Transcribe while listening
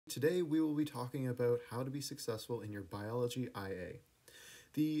Today we will be talking about how to be successful in your biology IA.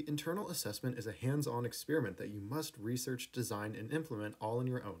 The internal assessment is a hands-on experiment that you must research, design, and implement all on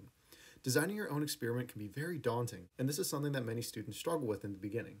your own. Designing your own experiment can be very daunting, and this is something that many students struggle with in the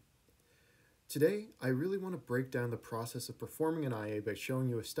beginning. Today, I really want to break down the process of performing an IA by showing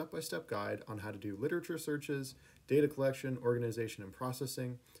you a step-by-step guide on how to do literature searches, data collection, organization, and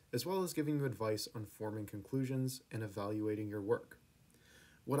processing, as well as giving you advice on forming conclusions and evaluating your work.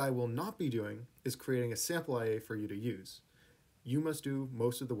 What I will not be doing is creating a sample IA for you to use. You must do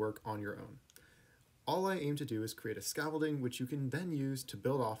most of the work on your own. All I aim to do is create a scaffolding which you can then use to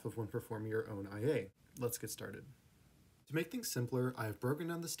build off of when performing your own IA. Let's get started. To make things simpler, I have broken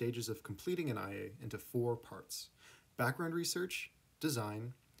down the stages of completing an IA into 4 parts: background research,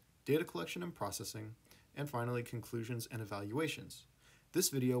 design, data collection and processing, and finally conclusions and evaluations. This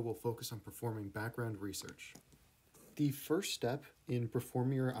video will focus on performing background research. The first step in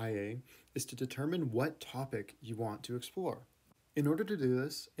performing your IA is to determine what topic you want to explore. In order to do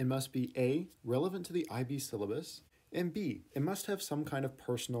this, it must be A, relevant to the IB syllabus, and B, it must have some kind of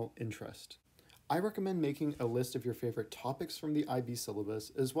personal interest. I recommend making a list of your favorite topics from the IB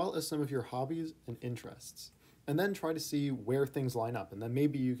syllabus, as well as some of your hobbies and interests, and then try to see where things line up, and then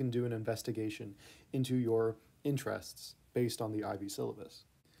maybe you can do an investigation into your interests based on the IB syllabus.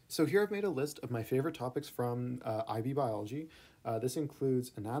 So here I've made a list of my favorite topics from IB biology. This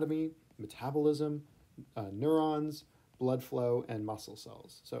includes anatomy, metabolism, neurons, blood flow, and muscle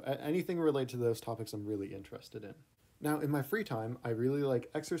cells. So anything related to those topics I'm really interested in. Now, in my free time, I really like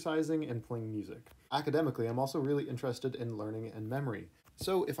exercising and playing music. Academically, I'm also really interested in learning and memory.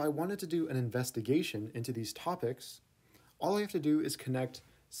 So if I wanted to do an investigation into these topics, all I have to do is connect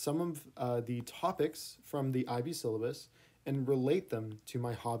some of the topics from the IB syllabus and relate them to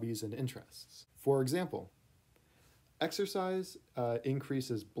my hobbies and interests. For example, exercise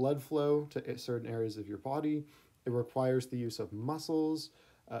increases blood flow to certain areas of your body. It requires the use of muscles,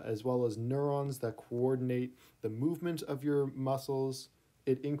 as well as neurons that coordinate the movement of your muscles.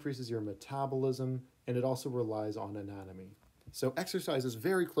 It increases your metabolism, and it also relies on anatomy. So exercise is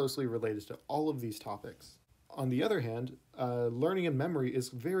very closely related to all of these topics. On the other hand, learning and memory is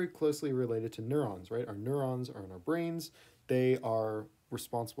very closely related to neurons, right? Our neurons are in our brains. They are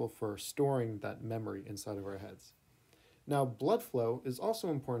responsible for storing that memory inside of our heads. Now, blood flow is also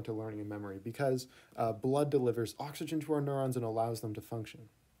important to learning and memory because blood delivers oxygen to our neurons and allows them to function.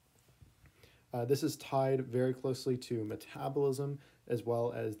 This is tied very closely to metabolism as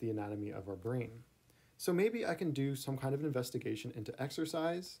well as the anatomy of our brain. So maybe I can do some kind of investigation into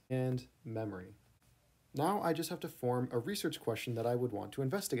exercise and memory. Now I just have to form a research question that I would want to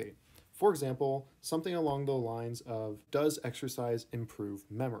investigate. For example, something along the lines of, does exercise improve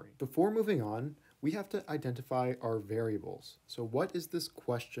memory? Before moving on, we have to identify our variables. So what is this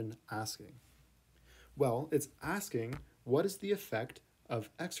question asking? Well, it's asking, what is the effect of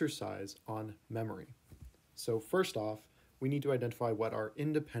exercise on memory? So first off, we need to identify what our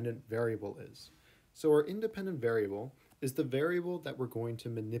independent variable is. So our independent variable is the variable that we're going to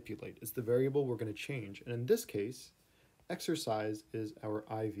manipulate. It's the variable we're going to change. And in this case, exercise is our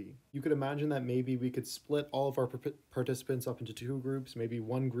IV. You could imagine that maybe we could split all of our participants up into 2 groups. Maybe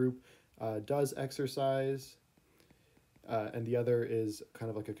one group does exercise, and the other is kind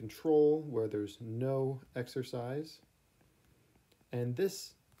of like a control where there's no exercise. And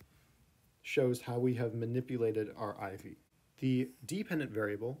this shows how we have manipulated our IV. The dependent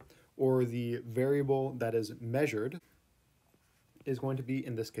variable, or the variable that is measured, is going to be,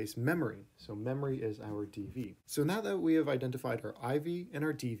 in this case, memory. So memory is our DV. So now that we have identified our IV and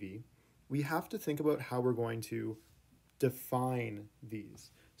our DV, we have to think about how we're going to define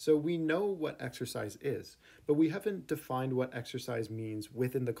these. So we know what exercise is, but we haven't defined what exercise means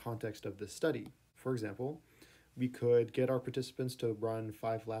within the context of this study. For example, we could get our participants to run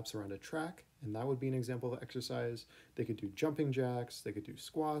 5 laps around a track, and that would be an example of exercise. They could do jumping jacks, they could do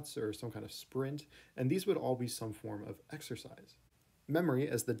squats, or some kind of sprint, and these would all be some form of exercise. Memory,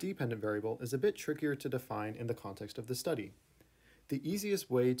 as the dependent variable, is a bit trickier to define in the context of the study. The easiest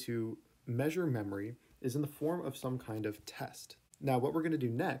way to measure memory is in the form of some kind of test. Now, what we're going to do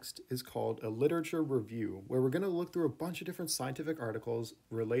next is called a literature review, where we're going to look through a bunch of different scientific articles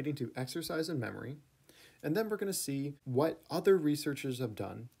relating to exercise and memory, and then we're going to see what other researchers have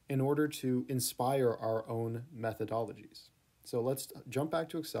done in order to inspire our own methodologies. So let's jump back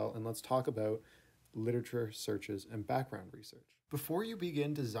to Excel and let's talk about literature searches and background research. Before you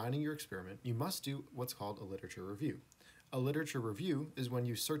begin designing your experiment, you must do what's called a literature review. A literature review is when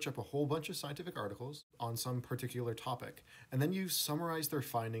you search up a whole bunch of scientific articles on some particular topic, and then you summarize their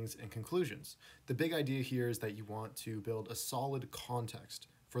findings and conclusions. The big idea here is that you want to build a solid context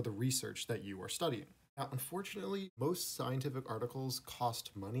for the research that you are studying. Now, unfortunately, most scientific articles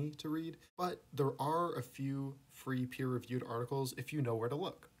cost money to read, but there are a few free peer-reviewed articles if you know where to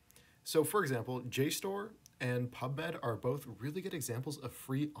look. So, for example, JSTOR and PubMed are both really good examples of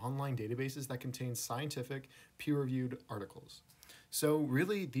free online databases that contain scientific, peer-reviewed articles. So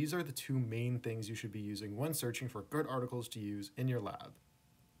really, these are the two main things you should be using when searching for good articles to use in your lab.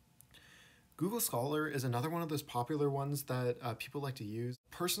 Google Scholar is another one of those popular ones that people like to use.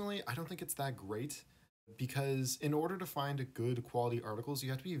 Personally, I don't think it's that great because in order to find good quality articles, you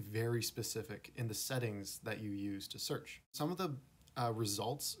have to be very specific in the settings that you use to search. Some of the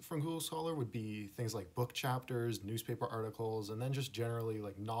results from Google Scholar would be things like book chapters, newspaper articles, and then just generally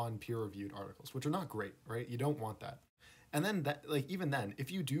like non-peer-reviewed articles, which are not great, right? You don't want that. And then even then, if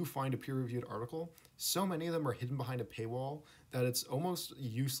you do find a peer-reviewed article, so many of them are hidden behind a paywall that it's almost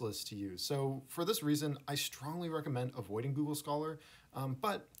useless to use. So for this reason, I strongly recommend avoiding Google Scholar,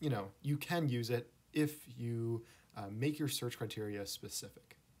 but you can use it if you make your search criteria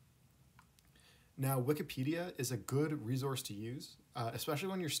specific. Now, Wikipedia is a good resource to use, especially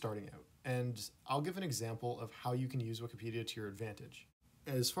when you're starting out. And I'll give an example of how you can use Wikipedia to your advantage.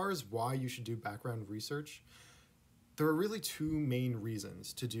 As far as why you should do background research, there are really two main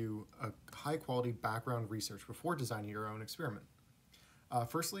reasons to do a high-quality background research before designing your own experiment.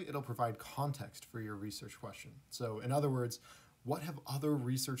 Firstly, it'll provide context for your research question. So, in other words, what have other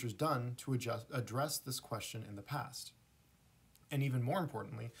researchers done to address this question in the past? And even more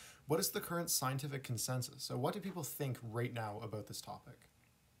importantly, what is the current scientific consensus? So what do people think right now about this topic?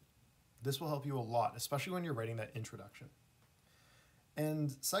 This will help you a lot, especially when you're writing that introduction.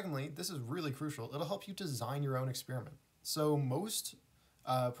 And secondly, this is really crucial, it'll help you design your own experiment. So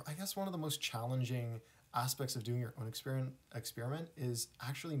I guess one of the most challenging aspects of doing your own experiment is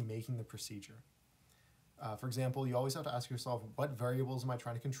actually making the procedure. For example, you always have to ask yourself, what variables am I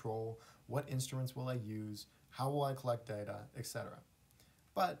trying to control? What instruments will I use? How will I collect data, etc.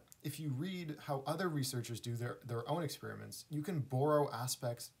 But if you read how other researchers do their own experiments, you can borrow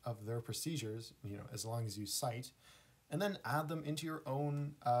aspects of their procedures, as long as you cite, and then add them into your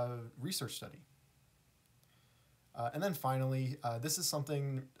own research study. And then finally, this is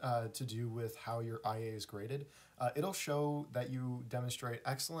something to do with how your IA is graded. It'll show that you demonstrate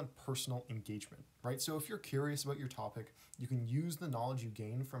excellent personal engagement, right? So if you're curious about your topic, you can use the knowledge you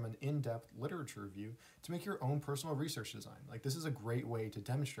gain from an in-depth literature review to make your own personal research design. Like, this is a great way to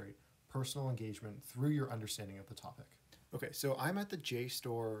demonstrate personal engagement through your understanding of the topic. Okay, so I'm at the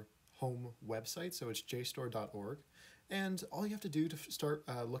JSTOR home website, so it's jstor.org. And all you have to do to start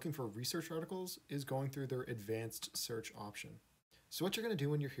looking for research articles is going through their advanced search option. So what you're going to do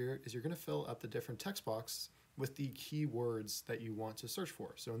when you're here is you're going to fill up the different text box with the keywords that you want to search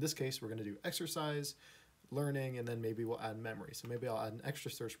for. So in this case, we're going to do exercise, learning, and then maybe we'll add memory. So maybe I'll add an extra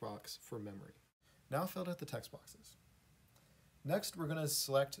search box for memory. Now I've filled out the text boxes. Next, we're going to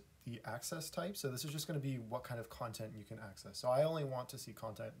select the access type. So this is just going to be what kind of content you can access. So I only want to see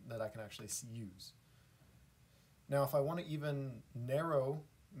content that I can actually use. Now, if I want to even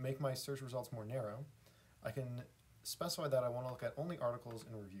make my search results more narrow, I can specify that I want to look at only articles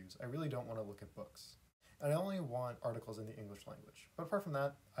and reviews. I really don't want to look at books. And I only want articles in the English language. But apart from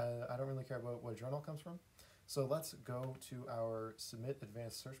that, I don't really care about what journal comes from. So let's go to our Submit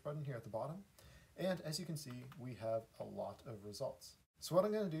Advanced Search button here at the bottom. And as you can see, we have a lot of results. So what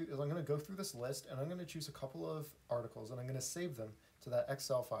I'm going to do is I'm going to go through this list and I'm going to choose a couple of articles and I'm going to save them to that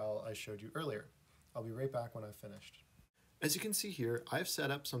Excel file I showed you earlier. I'll be right back when I've finished. As you can see here, I've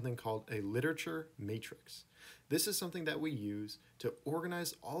set up something called a literature matrix. This is something that we use to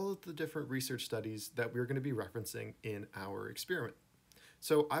organize all of the different research studies that we're going to be referencing in our experiment.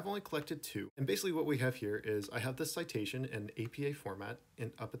 So I've only collected 2. And basically what we have here is I have this citation in APA format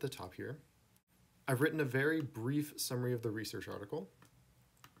up at the top here. I've written a very brief summary of the research article.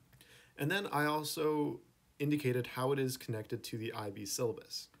 And then I also indicated how it is connected to the IB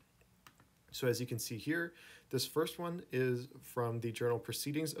syllabus. So as you can see here, this first one is from the journal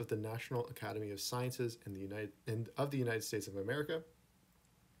Proceedings of the National Academy of Sciences of the United States of America.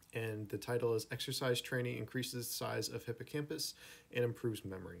 And the title is Exercise Training Increases the Size of Hippocampus and Improves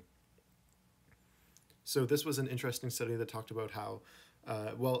Memory. So this was an interesting study that talked about how,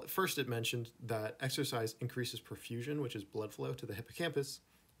 first it mentioned that exercise increases perfusion, which is blood flow to the hippocampus,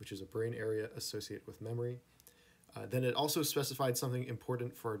 which is a brain area associated with memory. Then it also specified something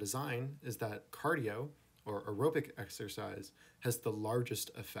important for our design is that cardio, or aerobic exercise, has the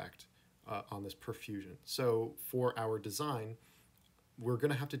largest effect on this perfusion. So for our design, we're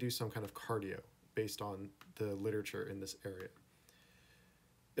going to have to do some kind of cardio based on the literature in this area.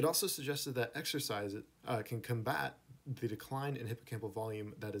 It also suggested that exercise can combat the decline in hippocampal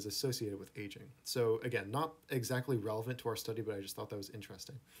volume that is associated with aging. So again, not exactly relevant to our study, but I just thought that was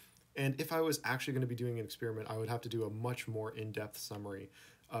interesting. And if I was actually going to be doing an experiment, I would have to do a much more in-depth summary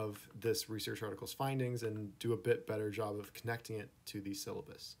of this research article's findings and do a bit better job of connecting it to the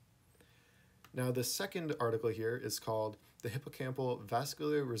syllabus. Now, the second article here is called The Hippocampal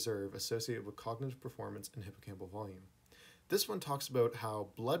Vascular Reserve Associated with Cognitive Performance and Hippocampal Volume. This one talks about how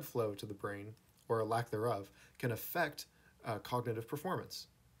blood flow to the brain, or a lack thereof, can affect cognitive performance.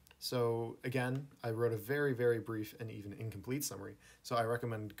 So again, I wrote a very, very brief and even incomplete summary, so I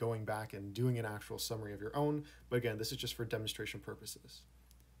recommend going back and doing an actual summary of your own, but again, this is just for demonstration purposes.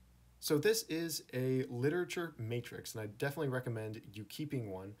 So this is a literature matrix, and I definitely recommend you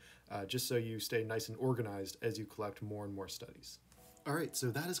keeping one, just so you stay nice and organized as you collect more and more studies. All right, so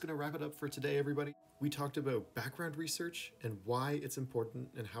that is going to wrap it up for today, everybody. We talked about background research and why it's important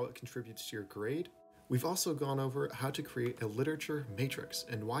and how it contributes to your grade. We've also gone over how to create a literature matrix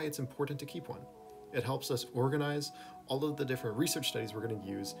and why it's important to keep one. It helps us organize all of the different research studies we're going to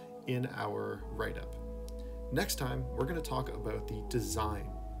use in our write-up. Next time, we're going to talk about the design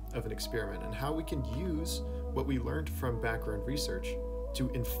of an experiment and how we can use what we learned from background research to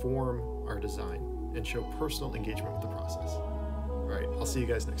inform our design and show personal engagement with the process. All right, I'll see you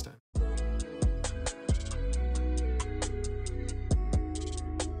guys next time.